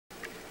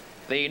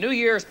The New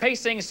Year's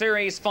Pacing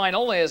Series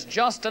final is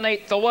just an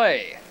eighth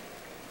away.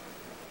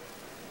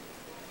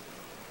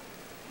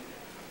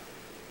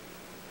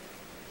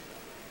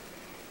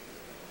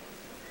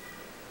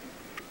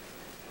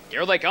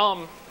 Here they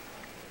come.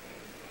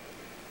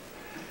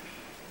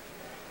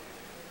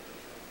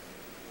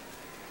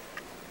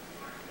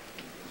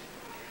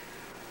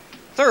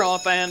 They're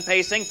off and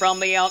pacing from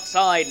the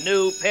outside.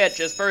 New Pitch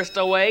is first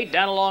away,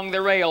 down along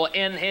the rail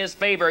in his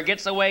favor.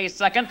 Gets away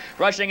second,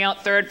 rushing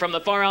out third from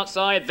the far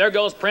outside. There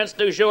goes Prince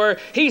du Jour.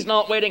 He's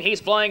not waiting,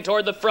 he's flying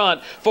toward the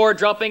front. 4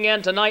 dropping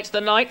in, Tonight's the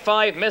Night.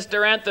 5,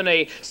 Mr.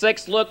 Anthony.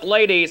 6, Look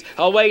Ladies.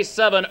 Away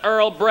 7,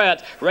 Earl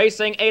Brett.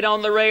 Racing 8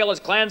 on the rail is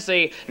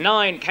Clancy.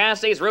 9,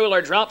 Cassie's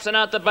Ruler drops in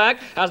at the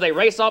back as they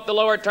race off the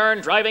lower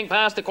turn, driving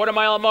past the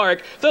quarter-mile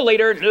mark. The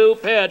leader, New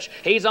Pitch.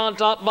 He's on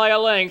top by a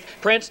length.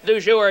 Prince du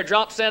Jour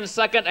drops in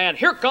second, and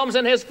here comes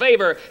in his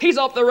favor. He's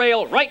off the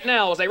rail right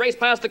now as they race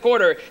past the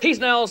quarter. He's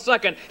now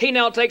second. He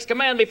now takes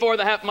command before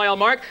the half-mile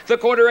mark. The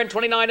quarter in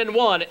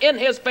 29-1. In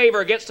his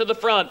favor, gets to the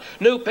front.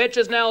 New Pitch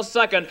is now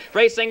second.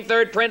 Racing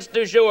third, Prince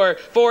du Jour.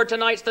 4,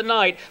 Tonight's the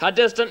Night. A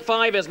distant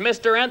 5 is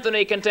Mr.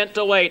 Anthony, content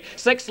to wait.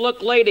 6,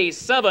 Look Ladies.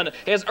 7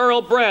 is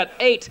Earl Brett.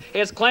 8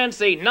 is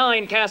Clancy.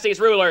 9,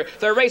 Cassie's Ruler.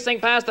 They're racing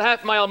past the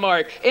half-mile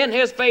mark. In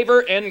his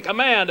favor, in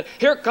command.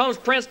 Here comes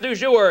Prince du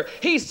Jour.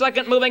 He's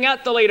second, moving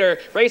at the leader.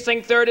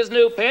 Racing third is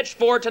New Pitch.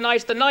 4,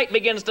 Tonight's the Night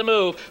begins to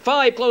move.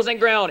 5, closing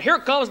ground. Here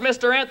comes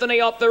Mr. Anthony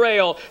off the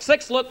rail.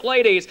 6, Look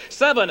Ladies.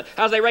 7,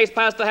 as they race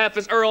past the half,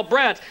 is Earl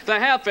Brett. The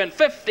half in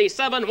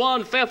 57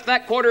 1/5.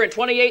 That quarter in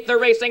 28. They're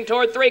racing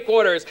toward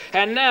 3/4.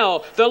 And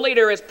now the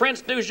leader is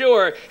Prince du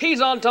Jour.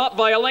 He's on top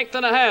by a length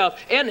and a half.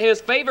 In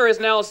his favor is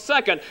now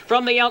second.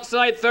 From the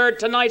outside, third,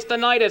 Tonight's the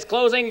Night is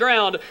closing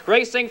ground.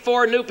 Racing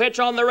 4, New Pitch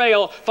on the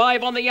rail.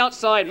 5 on the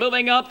outside.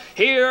 Moving up.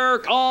 Here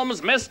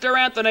comes Mr.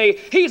 Anthony.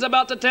 He's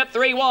about to tip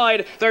 3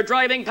 wide. They're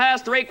driving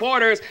past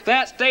 3/4.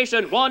 That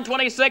station,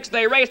 126.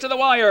 They race to the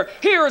wire.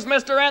 Here's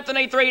Mr.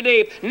 Anthony 3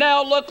 deep.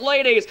 Now Look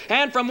Ladies.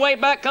 And from way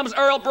back comes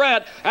Earl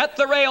Brett. At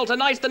the rail,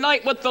 Tonight's the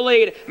Night with the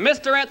lead.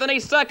 Mr. Anthony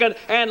second.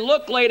 And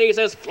Look Ladies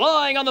is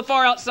flying on the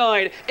far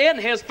outside. In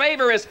his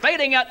favor is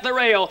fading at the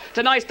rail.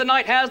 Tonight's the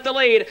Night has the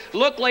lead.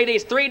 Look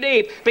Ladies 3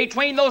 deep.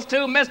 Between those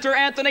two, Mr.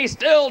 Anthony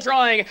still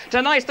trying.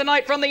 Tonight's the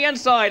Night from the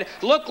inside.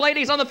 Look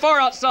Ladies on the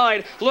far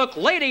outside. Look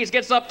Ladies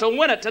gets up to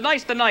win it.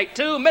 Tonight's the Night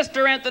 2,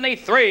 Mr. Anthony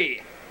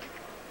 3.